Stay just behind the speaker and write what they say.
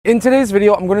In today's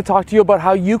video, I'm going to talk to you about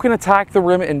how you can attack the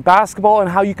rim in basketball and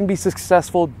how you can be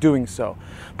successful doing so.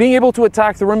 Being able to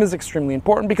attack the rim is extremely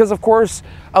important because, of course,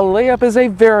 a layup is a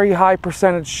very high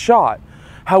percentage shot.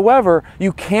 However,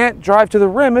 you can't drive to the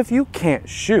rim if you can't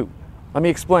shoot. Let me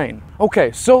explain.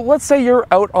 Okay, so let's say you're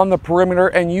out on the perimeter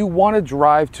and you want to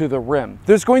drive to the rim.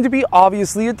 There's going to be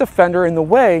obviously a defender in the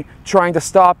way trying to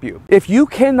stop you. If you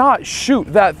cannot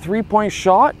shoot that three-point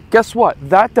shot, guess what?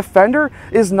 That defender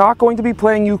is not going to be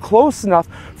playing you close enough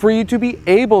for you to be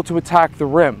able to attack the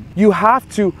rim. You have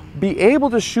to be able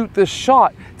to shoot this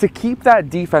shot to keep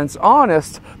that defense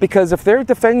honest, because if they're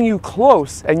defending you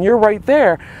close and you're right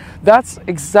there, that's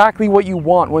exactly what you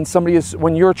want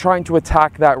when you're trying to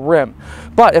attack that rim.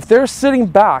 But if they're sitting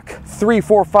back 3,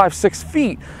 4, 5, 6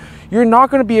 feet, you're not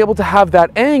going to be able to have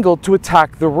that angle to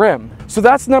attack the rim. So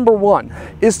that's number one,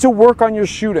 is to work on your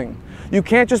shooting. You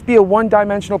can't just be a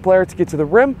one-dimensional player to get to the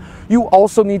rim. You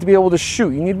also need to be able to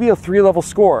shoot. You need to be a three-level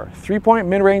scorer, three-point,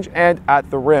 mid-range, and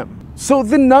at the rim. So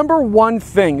the number one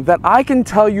thing that I can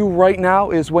tell you right now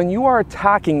is when you are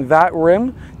attacking that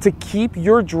rim, to keep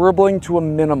your dribbling to a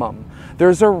minimum.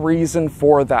 There's a reason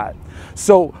for that.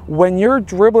 So when you're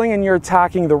dribbling and you're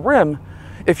attacking the rim,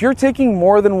 if you're taking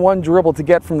more than one dribble to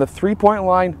get from the three-point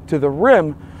line to the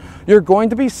rim, you're going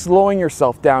to be slowing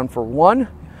yourself down, for one,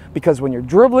 because when you're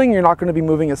dribbling, you're not going to be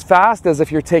moving as fast as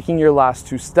if you're taking your last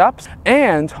two steps.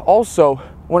 And also,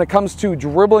 when it comes to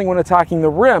dribbling when attacking the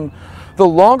rim, the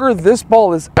longer this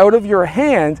ball is out of your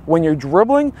hand when you're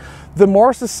dribbling, the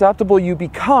more susceptible you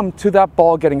become to that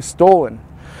ball getting stolen.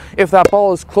 If that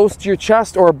ball is close to your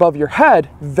chest or above your head,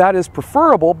 that is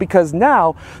preferable, because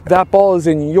now that ball is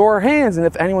in your hands, and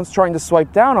if anyone's trying to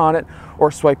swipe down on it or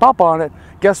swipe up on it,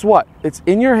 guess what? It's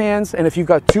in your hands, and if you've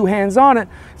got two hands on it,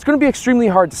 it's going to be extremely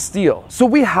hard to steal. So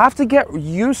we have to get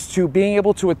used to being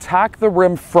able to attack the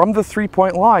rim from the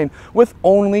three-point line with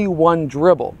only one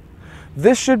dribble.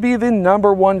 This should be the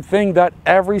number one thing that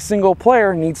every single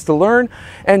player needs to learn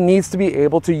and needs to be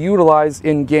able to utilize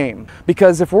in game.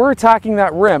 Because if we're attacking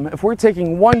that rim, if we're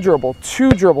taking one dribble,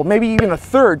 two dribble, maybe even a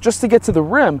third just to get to the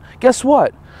rim, guess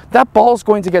what? That ball is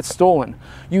going to get stolen.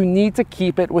 You need to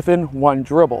keep it within one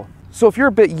dribble. So if you're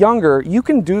a bit younger, you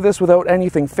can do this without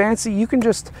anything fancy. You can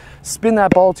just spin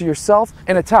that ball to yourself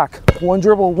and attack. One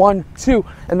dribble, 1, 2,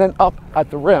 and then up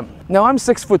at the rim. Now I'm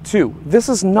 6'2". This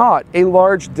is not a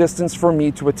large distance for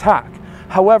me to attack.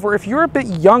 However, if you're a bit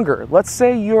younger, let's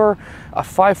say you're a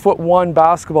 5'1"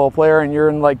 basketball player and you're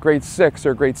in like grade 6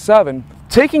 or grade 7,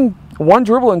 taking one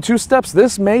dribble and two steps,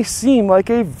 this may seem like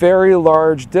a very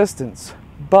large distance,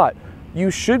 but you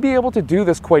should be able to do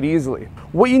this quite easily.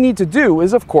 What you need to do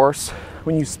is, of course,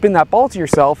 when you spin that ball to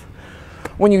yourself,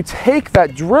 when you take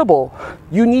that dribble,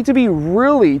 you need to be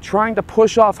really trying to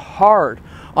push off hard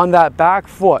on that back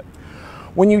foot.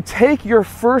 When you take your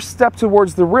first step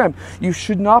towards the rim, you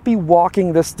should not be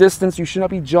walking this distance, you should not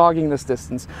be jogging this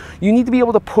distance. You need to be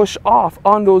able to push off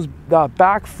on those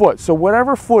back foot. So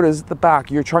whatever foot is at the back,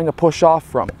 you're trying to push off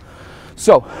from.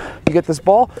 So you get this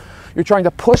ball, you're trying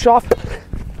to push off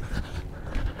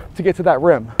to get to that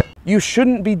rim. You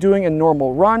shouldn't be doing a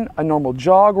normal run, a normal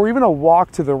jog, or even a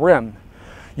walk to the rim.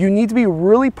 You need to be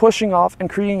really pushing off and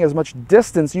creating as much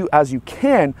distance as you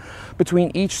can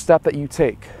between each step that you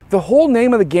take. The whole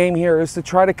name of the game here is to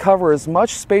try to cover as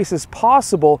much space as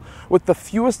possible with the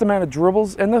fewest amount of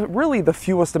dribbles and really the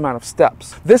fewest amount of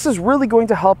steps. This is really going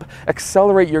to help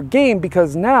accelerate your game,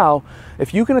 because now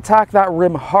if you can attack that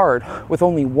rim hard with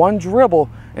only one dribble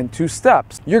and two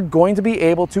steps, you're going to be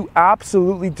able to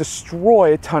absolutely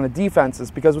destroy a ton of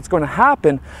defenses, because what's going to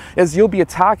happen is you'll be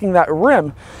attacking that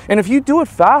rim, and if you do it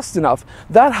fast enough,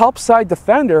 that help side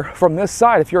defender from this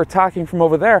side, if you're attacking from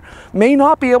over there, may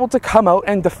not be able to come out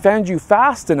and defend you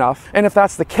fast enough. And if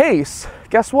that's the case,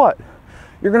 guess what?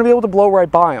 You're going to be able to blow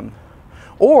right by him,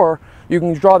 or you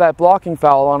can draw that blocking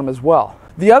foul on him as well.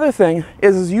 The other thing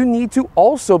is you need to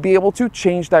also be able to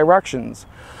change directions.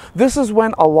 This is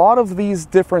when a lot of these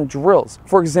different drills,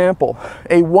 for example,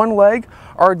 a one leg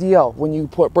RDL, when you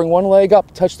bring one leg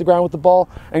up, touch the ground with the ball,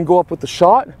 and go up with the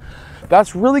shot,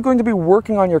 that's really going to be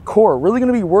working on your core, really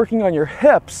going to be working on your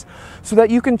hips, so that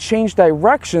you can change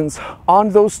directions on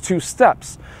those two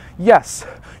steps. Yes,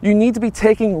 you need to be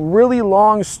taking really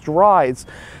long strides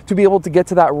to be able to get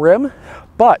to that rim,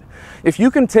 but if you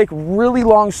can take really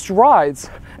long strides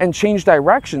and change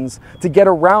directions to get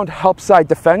around help side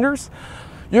defenders,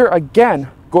 you're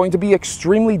again going to be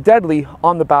extremely deadly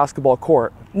on the basketball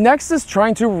court. Next is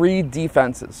trying to read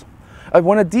defenses.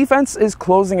 When a defense is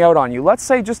closing out on you, let's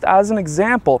say just as an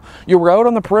example, you were out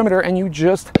on the perimeter and you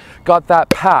just got that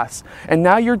pass, and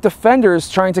now your defender is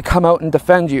trying to come out and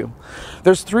defend you.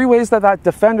 There's three ways that that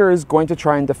defender is going to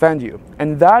try and defend you.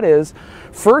 And that is,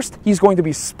 first, he's going to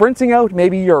be sprinting out.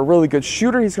 Maybe you're a really good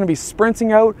shooter. He's going to be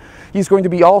sprinting out. He's going to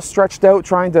be all stretched out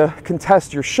trying to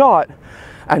contest your shot.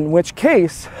 In which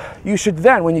case, you should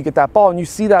then, when you get that ball and you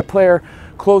see that player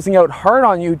closing out hard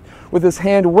on you with his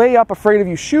hand way up, afraid of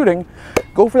you shooting,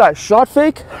 go for that shot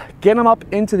fake, get him up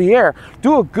into the air.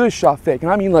 Do a good shot fake,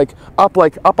 and I mean like up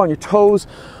on your toes,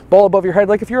 ball above your head,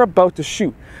 like if you're about to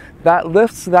shoot. That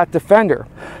lifts that defender.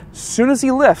 As soon as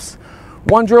he lifts,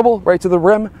 one dribble right to the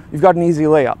rim, you've got an easy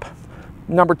layup.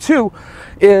 Number two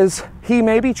is he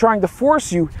may be trying to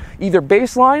force you either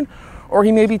baseline, or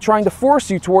he may be trying to force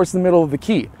you towards the middle of the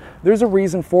key. There's a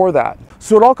reason for that.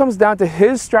 So it all comes down to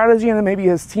his strategy and then maybe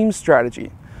his team's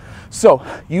strategy. So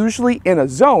usually in a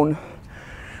zone,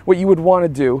 what you would want to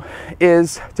do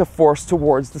is to force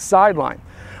towards the sideline,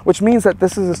 which means that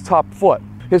this is his top foot.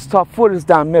 His top foot is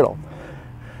down middle.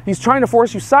 He's trying to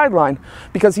force you sideline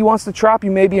because he wants to trap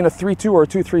you maybe in a 3-2 or a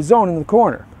 2-3 zone in the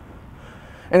corner.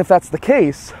 And if that's the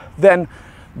case, then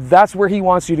that's where he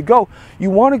wants you to go. You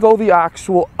want to go the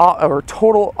actual or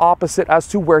total opposite as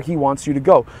to where he wants you to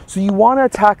go. So you want to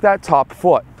attack that top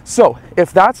foot. So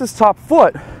if that's his top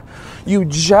foot, you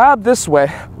jab this way,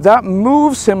 that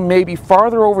moves him maybe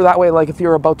farther over that way, like if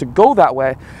you're about to go that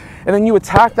way, and then you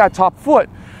attack that top foot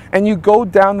and you go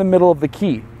down the middle of the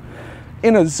key.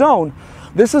 In a zone,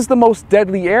 this is the most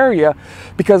deadly area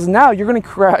because now you're going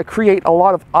to create a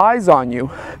lot of eyes on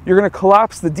you. You're going to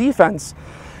collapse the defense.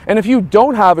 And if you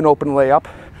don't have an open layup,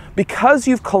 because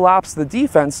you've collapsed the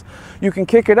defense, you can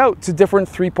kick it out to different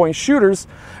three-point shooters,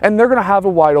 and they're going to have a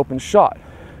wide open shot.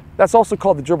 That's also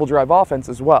called the dribble drive offense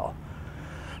as well.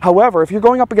 However, if you're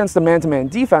going up against a man-to-man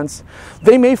defense,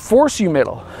 they may force you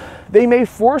middle. They may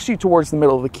force you towards the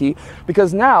middle of the key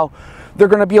because now they're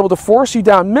going to be able to force you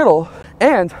down middle,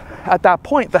 and at that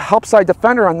point, the help side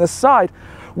defender on this side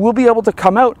will be able to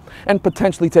come out and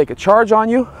potentially take a charge on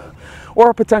you,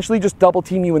 or potentially just double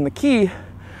team you in the key.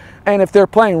 And if they're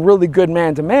playing really good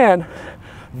man-to-man,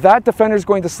 that defender is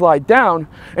going to slide down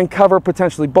and cover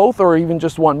potentially both or even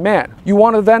just one man. You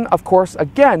want to then, of course,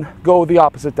 again, go the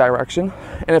opposite direction.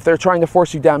 And if they're trying to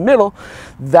force you down middle,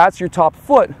 that's your top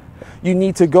foot. You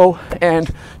need to go and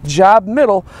jab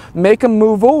middle, make them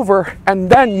move over, and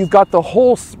then you've got the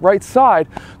whole right side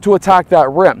to attack that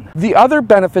rim. The other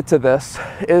benefit to this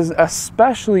is,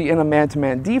 especially in a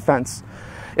man-to-man defense,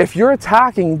 if you're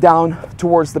attacking down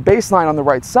towards the baseline on the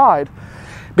right side,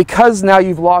 because now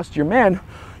you've lost your man,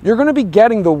 you're going to be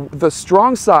getting the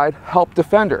strong side help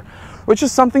defender, which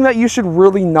is something that you should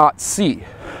really not see.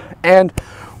 And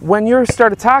when you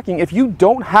start attacking, if you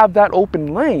don't have that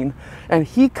open lane and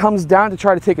he comes down to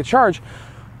try to take a charge,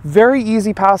 very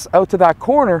easy pass out to that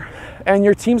corner and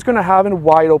your team's going to have a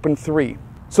wide open three.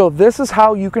 So this is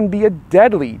how you can be a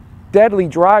deadly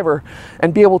driver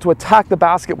and be able to attack the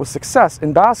basket with success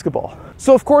in basketball.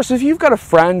 So of course, if you've got a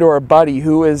friend or a buddy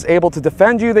who is able to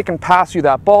defend you, they can pass you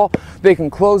that ball, they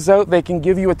can close out, they can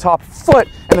give you a top foot,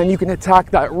 and then you can attack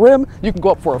that rim, you can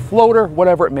go up for a floater,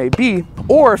 whatever it may be.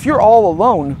 Or if you're all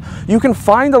alone, you can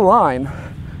find a line,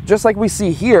 just like we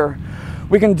see here.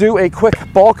 We can do a quick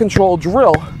ball control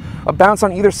drill, a bounce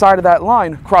on either side of that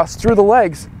line, cross through the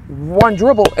legs, one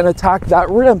dribble, and attack that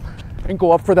rim and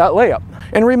go up for that layup.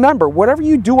 And remember, whatever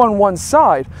you do on one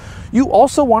side, you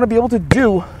also want to be able to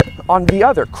do on the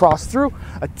other. Cross through,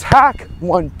 attack,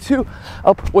 1-2,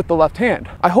 up with the left hand.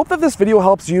 I hope that this video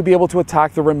helps you be able to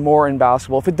attack the rim more in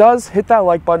basketball. If it does, hit that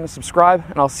like button, subscribe,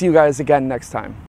 and I'll see you guys again next time.